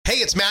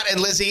It's Matt and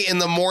Lizzie in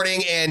the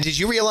morning. And did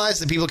you realize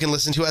that people can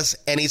listen to us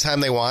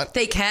anytime they want?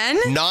 They can?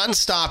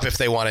 Non-stop if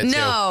they wanted to.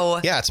 No.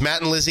 Yeah, it's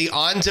Matt and Lizzie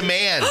on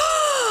demand.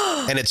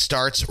 And it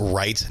starts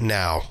right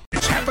now.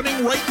 It's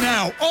happening right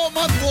now, all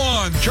month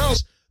long.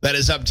 Charles. That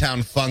is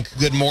Uptown Funk.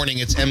 Good morning.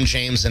 It's M.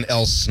 James and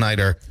L.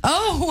 Snyder.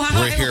 Oh, wow.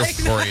 We're here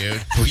for you.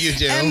 You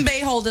do. M.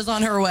 Bayhold is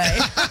on her way.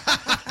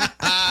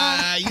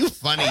 You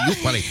funny.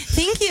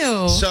 Thank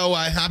you. So,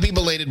 happy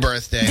belated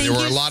birthday. Thank There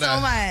were you a lot so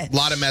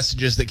much. of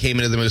messages that came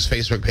into the Moose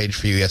Facebook page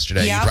for you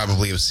yesterday. Yep. You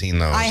probably have seen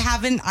those. I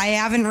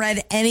haven't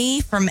read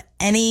any from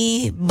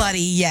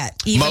anybody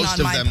yet, even Most on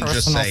of my them just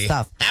personal say,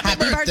 stuff.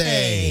 "Happy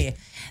birthday."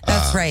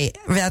 That's right.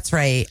 That's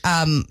right.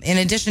 In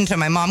addition to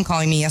my mom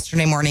calling me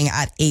yesterday morning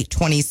at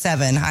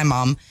 8:27, hi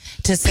mom,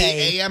 to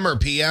say AM or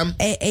PM?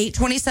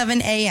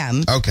 8:27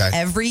 a.m. Okay.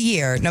 Every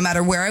year, no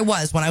matter where I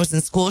was, when I was in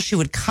school, she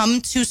would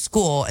come to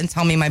school and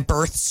tell me my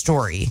birth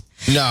story.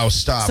 No,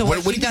 stop. So what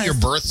do she you mean does- your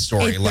birth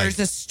story? There's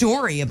a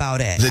story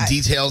about it. The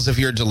details of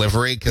your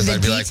delivery? Because The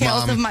I'd be like,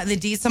 details Mom. of the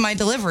deets of my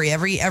delivery.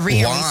 Every year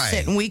we Why?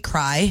 sit and we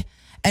cry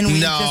and we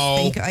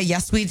just think,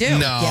 yes, we do.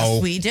 No.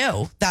 Yes, we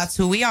do. That's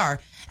who we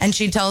are. And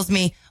she tells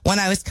me when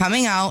I was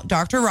coming out,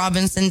 Dr.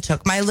 Robinson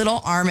took my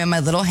little arm and my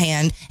little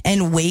hand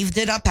and waved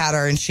it up at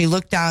her. And she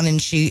looked down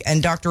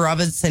and Dr.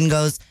 Robinson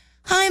goes,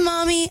 "Hi,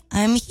 mommy,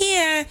 I'm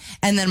here."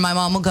 And then my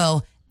mom will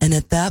go, "And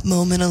at that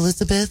moment,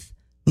 Elizabeth,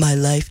 my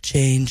life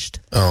changed."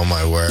 Oh,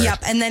 my word. Yep.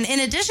 And then in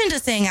addition to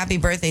saying happy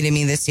birthday to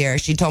me this year,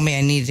 she told me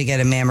I needed to get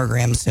a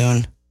mammogram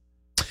soon.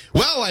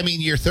 Well, I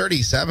mean, you're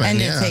 37. And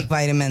yeah. to take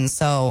vitamins.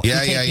 So Yeah,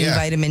 I'm taking yeah.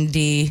 vitamin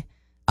D,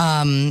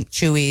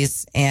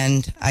 chewies,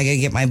 and I gotta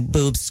get my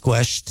boobs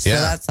squished. So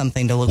that's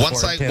something to look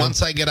forward to.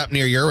 Once I get up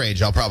near your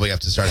age, I'll probably have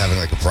to start having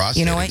like a prostate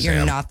You know what? exam.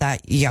 You're not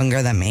that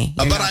younger than me.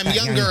 You're But not I'm that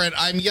younger, young. and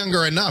I'm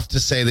younger enough to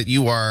say that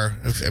you are.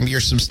 I mean,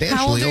 you're substantially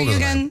How old are older you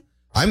than I am. again?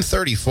 I'm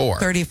 34.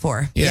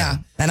 34. Yeah.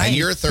 And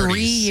you're 37.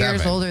 3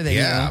 years older than you.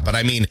 Yeah, but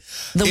I mean,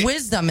 The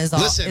wisdom is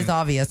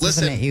obvious,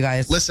 isn't it, you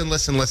guys? Listen,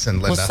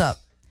 Linda. What's up?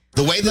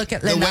 The way that Look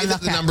at Linda, look at-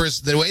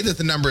 the way that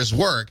the numbers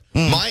work,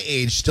 my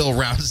age still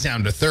rounds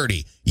down to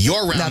 30.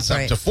 Your rounds That's up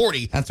right. to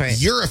 40. That's right.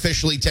 You're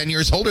officially 10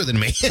 years older than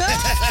me.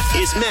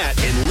 It's Matt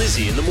and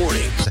Lizzie in the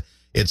morning.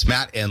 It's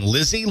Matt and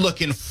Lizzie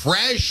looking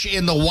fresh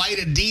in the white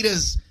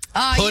Adidas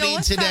hoodie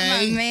what's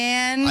today. up, my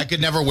man? I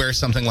could never wear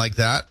something like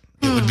that.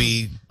 It would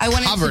be I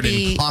want it to covered in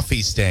be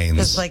coffee stains.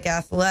 Just like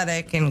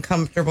athletic and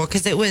comfortable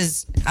because it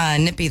was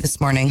nippy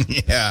this morning.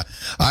 Yeah,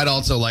 I'd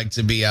also like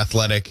to be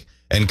athletic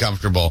and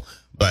comfortable,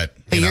 but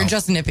You're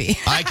just nippy.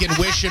 I can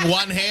wish in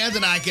one hand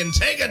and I can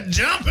take a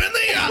jump in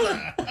the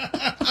other.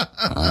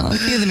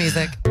 Cue the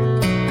music.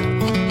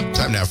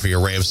 Time now for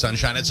your ray of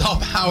sunshine. It's all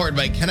powered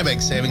by Kennebec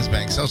Savings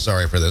Bank. So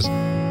sorry for this.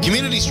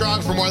 Community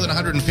strong for more than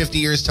 150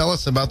 years. Tell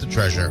us about the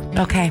treasure.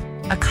 Okay.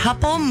 A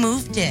couple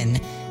moved in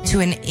to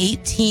an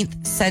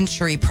 18th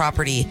century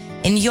property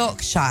in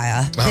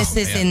Yorkshire. This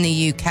is man. in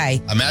the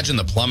UK. Imagine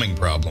the plumbing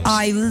problems.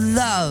 I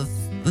love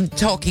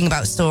talking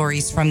about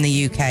stories from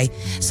the UK.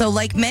 So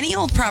like many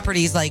old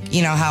properties, like,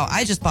 you know, how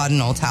I just bought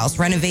an old house,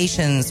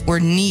 renovations were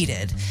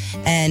needed.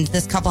 And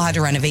this couple had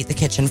to renovate the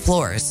kitchen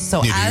floors.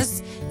 So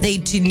as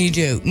they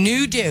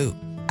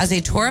as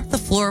they tore up the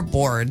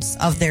floorboards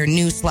of their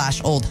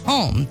new/old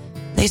home,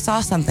 they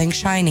saw something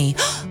shiny.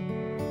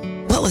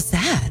 What was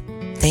that?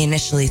 They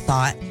initially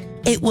thought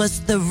it was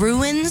the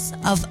ruins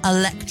of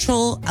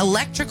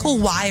electrical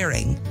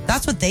wiring.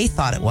 That's what they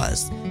thought it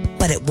was.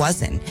 But it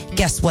wasn't.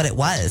 Guess what it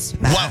was,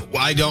 Matt?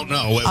 Well, I don't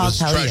know. It I'll was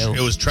tell treasure. you.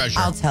 It was treasure.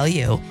 I'll tell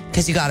you,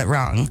 because you got it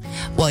wrong.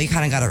 Well, you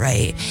kind of got it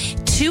right.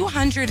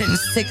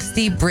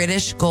 260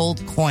 British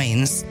gold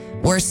coins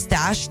were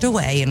stashed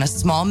away in a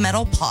small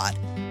metal pot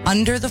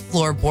under the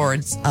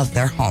floorboards of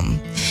their home.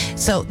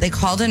 So they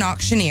called an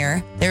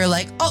auctioneer. They were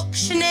like,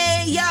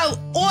 "Auctioneer, yo,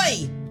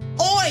 oi,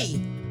 oi."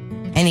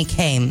 And he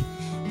came.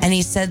 And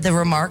he said the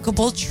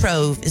remarkable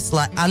trove is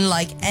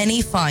unlike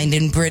any find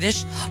in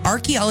British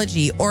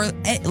archaeology or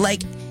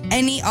like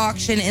any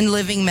auction in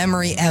living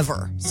memory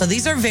ever. So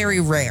these are very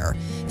rare.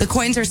 The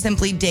coins are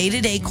simply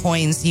day-to-day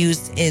coins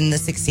used in the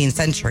 16th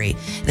century.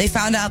 They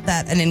found out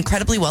that an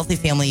incredibly wealthy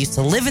family used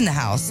to live in the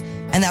house,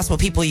 and that's what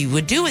people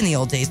would do in the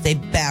old days. They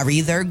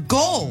bury their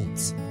gold.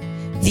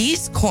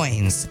 These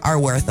coins are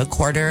worth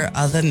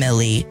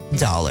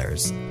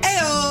 $250,000.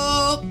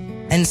 Ayo!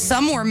 And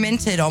some were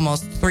minted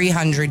almost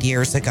 300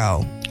 years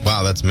ago.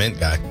 Wow, that's mint,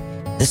 guy.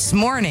 This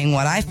morning,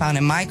 what I found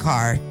in my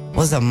car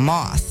was a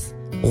moth.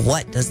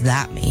 What does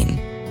that mean?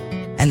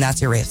 And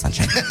that's your ray of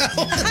sunshine.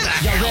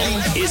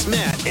 It's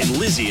Matt and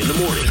Lizzie in the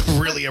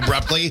morning. Really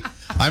abruptly.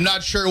 I'm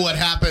not sure what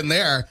happened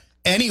there.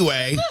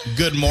 Anyway,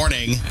 good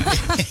morning.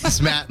 It's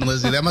Matt and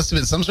Lizzie. That must have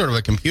been some sort of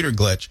a computer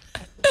glitch.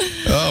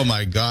 Oh,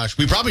 my gosh.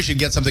 We probably should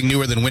get something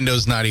newer than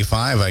Windows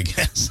 95, I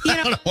guess. I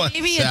don't know what's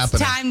maybe it's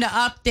happening. time to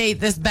update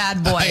this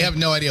bad boy. I have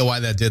no idea why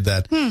that did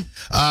that. Anyway.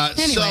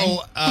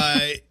 So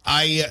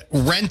I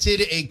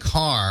rented a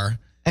car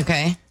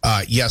Okay.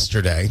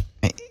 yesterday.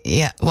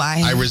 Yeah,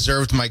 why? I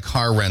reserved my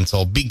car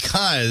rental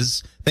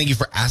because, thank you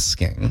for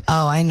asking.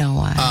 Oh, I know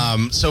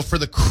why. So for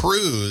the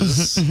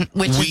cruise,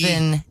 Which is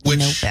in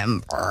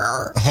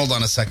November. Hold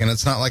on a second.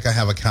 It's not like I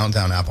have a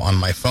countdown app on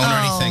my phone or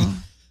anything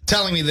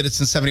telling me that it's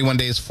in 71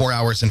 days, 4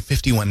 hours, and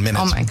 51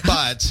 minutes. Oh, my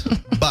God.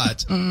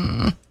 But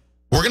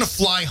we're going to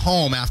fly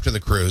home after the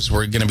cruise.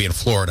 We're going to be in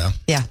Florida.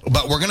 Yeah.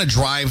 But we're going to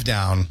drive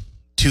down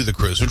to the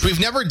cruise, which we've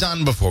never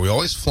done before. We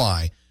always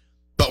fly,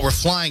 but we're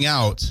flying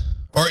out,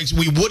 or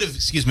we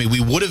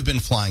would have been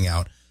flying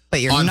out But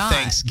you're on not.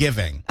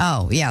 Thanksgiving.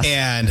 Oh, yes.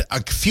 And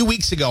a few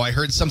weeks ago, I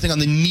heard something on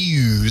the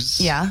news.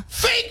 Yeah.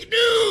 Fake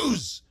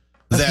news!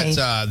 Okay.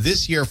 That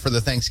this year for the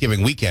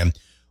Thanksgiving weekend,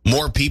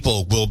 more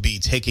people will be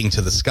taking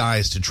to the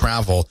skies to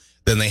travel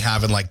than they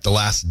have in like the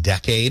last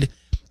decade.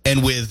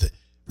 And with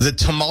the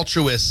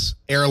tumultuous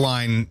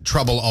airline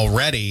trouble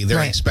already, they're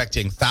Right.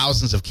 expecting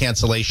thousands of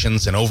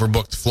cancellations and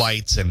overbooked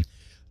flights and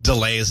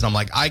delays. And I'm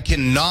like, I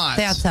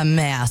That's a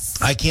mess.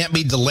 can't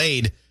be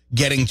delayed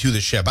getting to the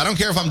ship. I don't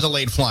care if I'm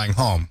delayed flying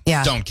home.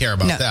 Yeah. Don't care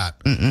about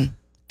that.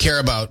 Care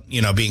about,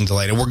 being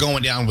delayed. And we're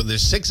going down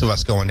there's 6 of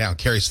us going down.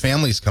 Carrie's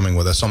family's coming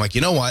with us. So I'm like,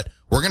 you know what?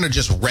 We're going to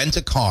just rent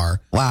a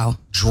car, Wow.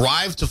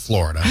 drive to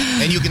Florida,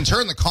 and you can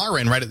turn the car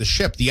in right at the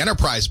ship. The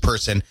Enterprise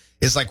person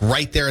is like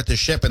right there at the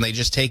ship, and they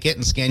just take it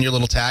and scan your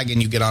little tag,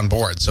 and you get on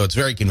board. So it's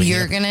very convenient.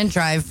 You're going to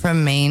drive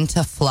from Maine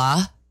to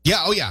Fla?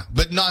 Yeah, oh yeah,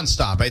 but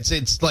nonstop.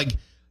 It's like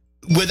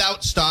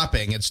without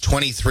stopping, it's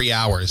 23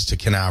 hours to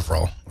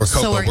Canaveral or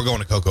Cocoa. So we're going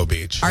to Cocoa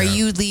Beach. Are Yeah.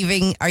 you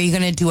leaving? Are you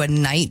going to do a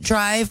night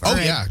drive? Oh, or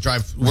yeah.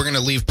 Drive. We're going to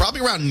leave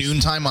probably around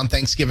noontime on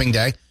Thanksgiving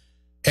Day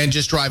and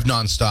just drive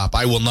nonstop.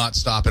 I will not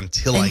stop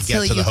until I get to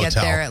the you hotel. get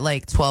there at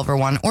like 12 or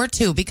 1 or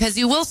 2 because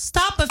you will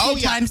stop a few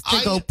times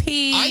to go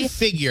pee. I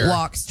figure.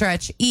 Walk,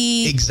 stretch,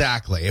 eat.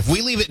 Exactly. If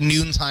we leave at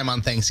noontime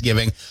on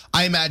Thanksgiving,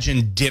 I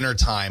imagine dinner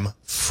time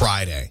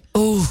Friday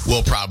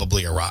will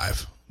probably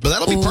arrive. But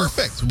that'll be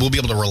perfect. We'll be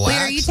able to relax. Wait,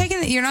 are you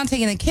taking? You're not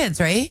taking the kids,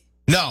 right?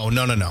 No.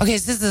 Okay,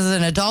 so this is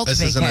an adult.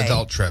 This is an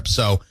adult trip.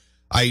 So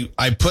I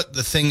put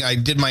the thing, I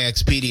did my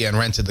Expedia and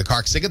rented the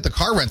car because they get the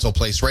car rental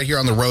place right here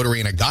on the Rotary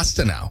in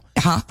Augusta now.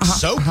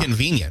 So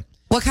convenient.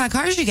 What kind of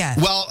cars you get?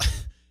 Well,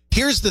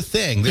 here's the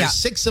thing. There's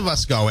 6 of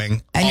us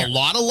going, And a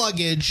lot of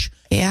luggage.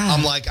 Yeah.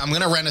 I'm like, I'm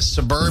going to rent a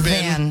Suburban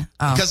Van.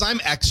 Oh. because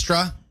I'm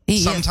extra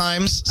Yes.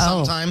 sometimes.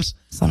 Sometimes.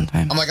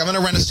 I'm like, I'm going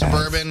to rent a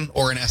Suburban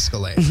or an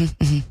Escalade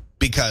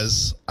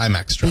because I'm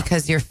extra.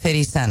 Because you're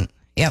 50 cent.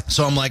 Yep.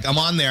 So I'm like, I'm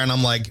on there and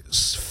I'm like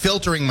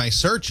filtering my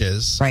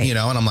searches, Right. and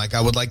I'm like,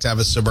 I would like to have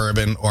a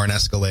Suburban or an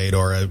Escalade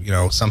or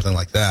something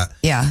like that.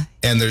 Yeah.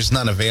 And there's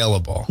none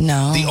available.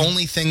 No. The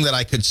only thing that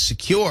I could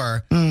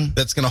secure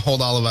that's going to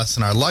hold all of us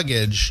and our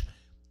luggage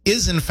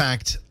is, in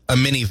fact, a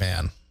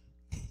minivan.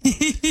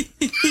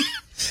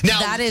 Now,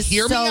 That is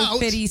hear me so out.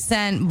 50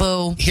 cent,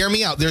 boo. Hear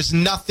me out. There's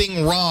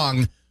nothing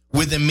wrong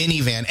with a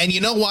minivan. And you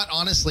know what?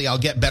 Honestly, I'll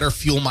get better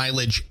fuel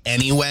mileage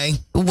anyway.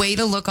 Way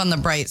to look on the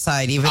bright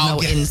side, even I'll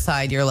though get-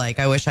 inside you're like,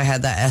 I wish I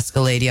had that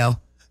Escalade, yo.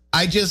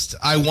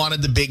 I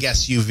wanted the big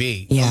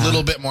SUV. Yeah. A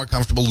little bit more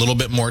comfortable, a little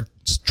bit more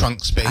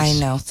trunk space. I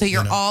know. So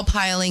you're all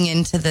piling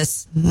into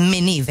this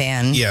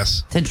minivan.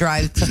 Yes. To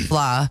drive to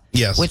Fla.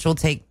 Yes. Which will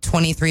take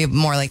 23,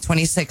 more like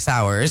 26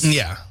 hours.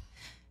 Yeah.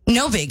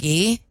 No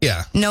biggie.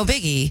 Yeah. No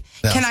biggie.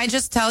 No. Can I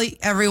just tell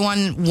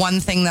everyone one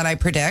thing that I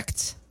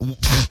predict?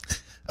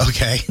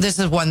 Okay. This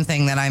is one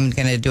thing that I'm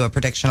going to do a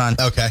prediction on.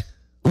 Okay.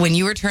 When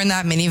you return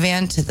that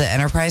minivan to the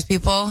Enterprise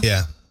people,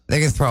 Yeah. they're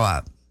going to throw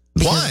up.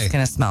 Because Why? it's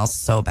going to smell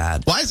so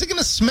bad. Why is it going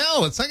to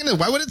smell? It's not going to.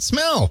 Why would it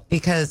smell?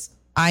 Because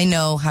I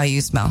know how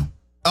you smell.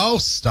 Oh,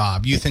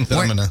 stop. You think that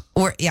I'm going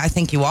to. Yeah, I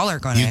think you all are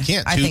going to. You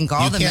can't I toot- think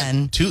all you the can't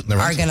men toot in the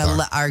are rental going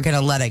to car. are going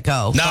to let it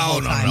go. the No,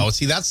 whole no, time. no.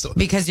 See, that's.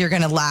 Because you're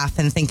going to laugh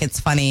and think it's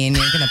funny and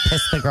you're going to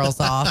piss the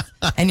girls off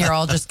and you're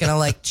all just going to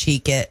like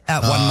cheek it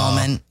at one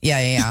moment.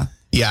 Yeah.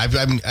 Yeah,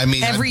 I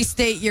mean. Every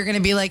state you're going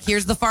to be like,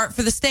 here's the fart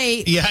for the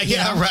state. Yeah, You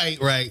know? right.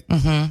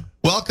 Mm-hmm.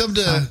 Welcome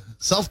to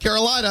South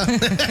Carolina.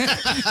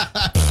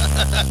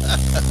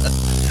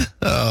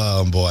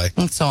 Oh, boy.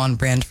 It's so on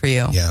brand for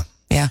you. Yeah.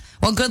 Yeah.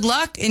 Well, good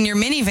luck in your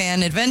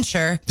minivan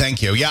adventure.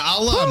 Thank you. Yeah,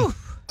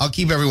 I'll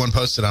keep everyone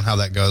posted on how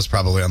that goes,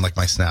 probably on like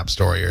my Snap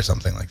story or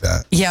something like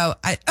that. Yo,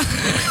 I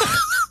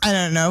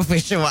don't know if we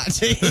should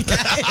watch it, you guys.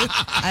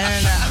 I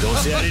don't know.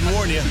 Don't say I didn't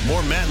warn you.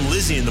 More Matt and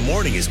Lizzie in the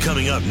morning is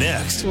coming up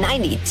next.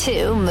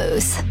 92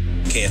 Moose.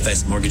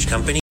 KFS Mortgage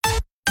Company.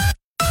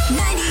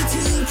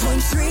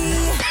 92.3.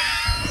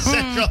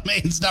 Central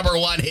Maine's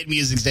 #1 hit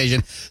music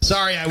station.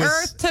 Sorry,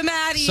 Earth to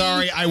Maddie.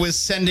 Sorry, I was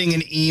sending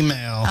an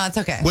email. It's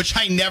okay. Which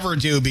I never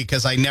do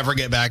because I never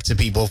get back to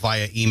people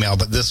via email,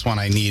 but this one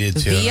I needed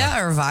to.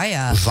 Via or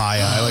via?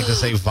 Via. I like to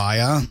say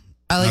via.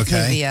 I like to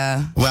say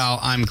via. Well,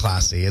 I'm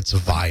classy. It's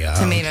via.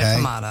 Tomato, okay?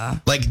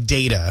 tomato. Like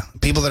data.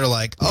 People that are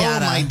like, oh,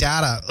 Data. my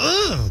data.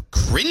 Ugh,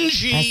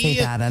 cringy. I say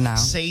data now.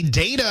 Say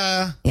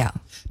data. Yeah.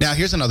 Now,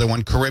 here's another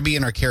one.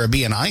 Caribbean or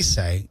Caribbean, I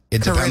say.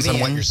 It depends on what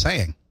Caribbean. you're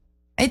saying.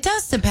 It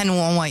does depend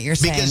on what you're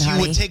saying, Because you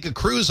honey. would take a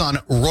cruise on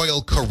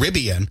Royal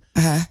Caribbean,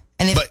 And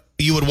if, but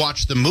you would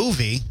watch the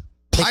movie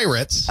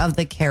Pirates. of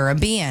the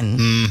Caribbean.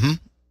 Mm-hmm.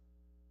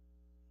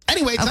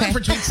 Anyway, time Okay. for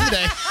Tweets of the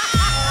Day.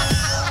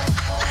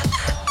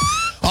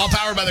 All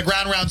powered by the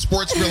Ground Round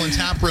Sports Grill and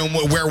Tap Room,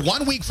 where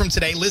 1 week from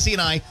today, Lizzie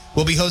and I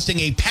will be hosting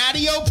a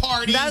patio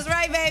party. That's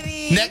right,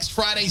 baby. Next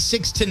Friday,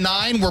 6 to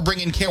 9, we're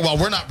bringing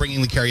we're not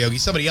bringing the karaoke,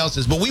 somebody else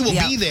is, but we will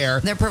Yep. be there.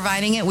 They're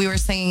providing it. We were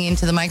singing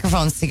into the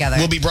microphones together.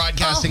 We'll be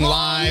broadcasting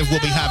live. We'll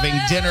be having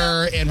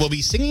dinner, and we'll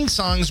be singing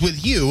songs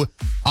with you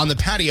on the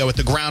patio at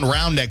the Ground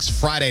Round next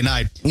Friday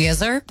night. Yes,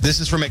 sir. This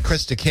is from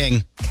Krista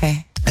King.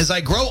 Okay. As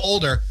I grow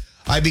older,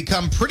 I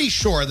become pretty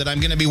sure that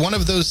I'm going to be one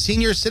of those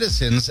senior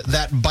citizens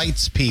that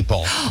bites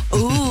people.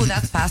 Ooh,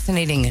 that's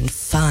fascinating and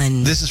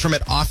fun. This is from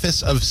at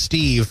Office of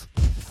Steve.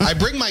 I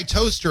bring my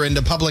toaster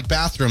into public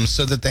bathrooms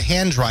so that the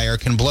hand dryer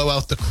can blow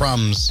out the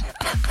crumbs.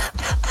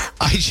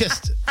 I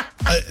just...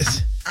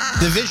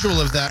 the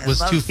visual of that was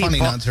Love too funny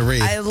people. not to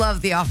read. I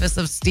love the Office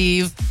of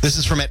Steve. This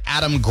is from at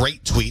Adam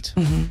Great Tweet.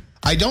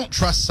 I don't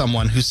trust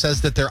someone who says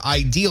that their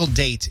ideal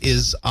date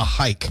is a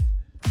hike.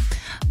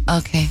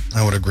 Okay.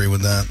 I would agree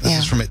with that. This Yeah.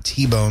 is from at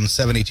T-Bone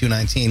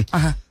 7219.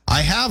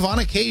 I have on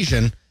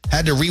occasion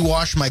had to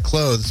rewash my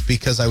clothes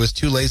because I was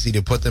too lazy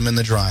to put them in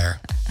the dryer.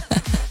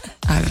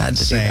 I've had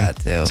to do that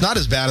too. It's not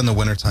as bad in the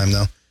wintertime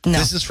though. No.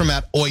 This is from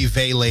at Oy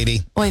Vey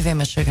Lady. Oy vey,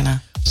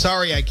 Michigana.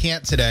 Sorry, I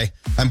can't today.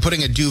 I'm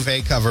putting a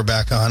duvet cover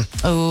back on.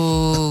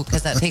 Oh,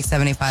 because that takes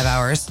 75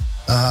 hours.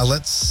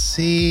 Let's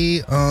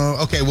see.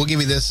 Okay, we'll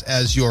give you this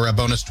as your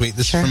bonus tweet.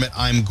 This Sure. is from it.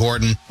 I'm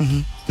Gordon.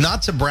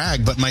 Not to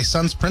brag, but my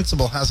son's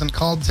principal hasn't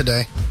called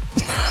today.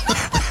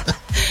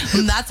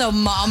 That's a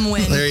mom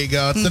win. There you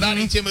go. It's the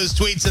 92 Moose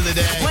Tweets of the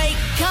Day. Wake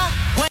up,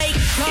 wake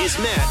up. Is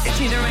Matt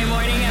It's either my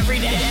morning every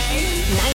day.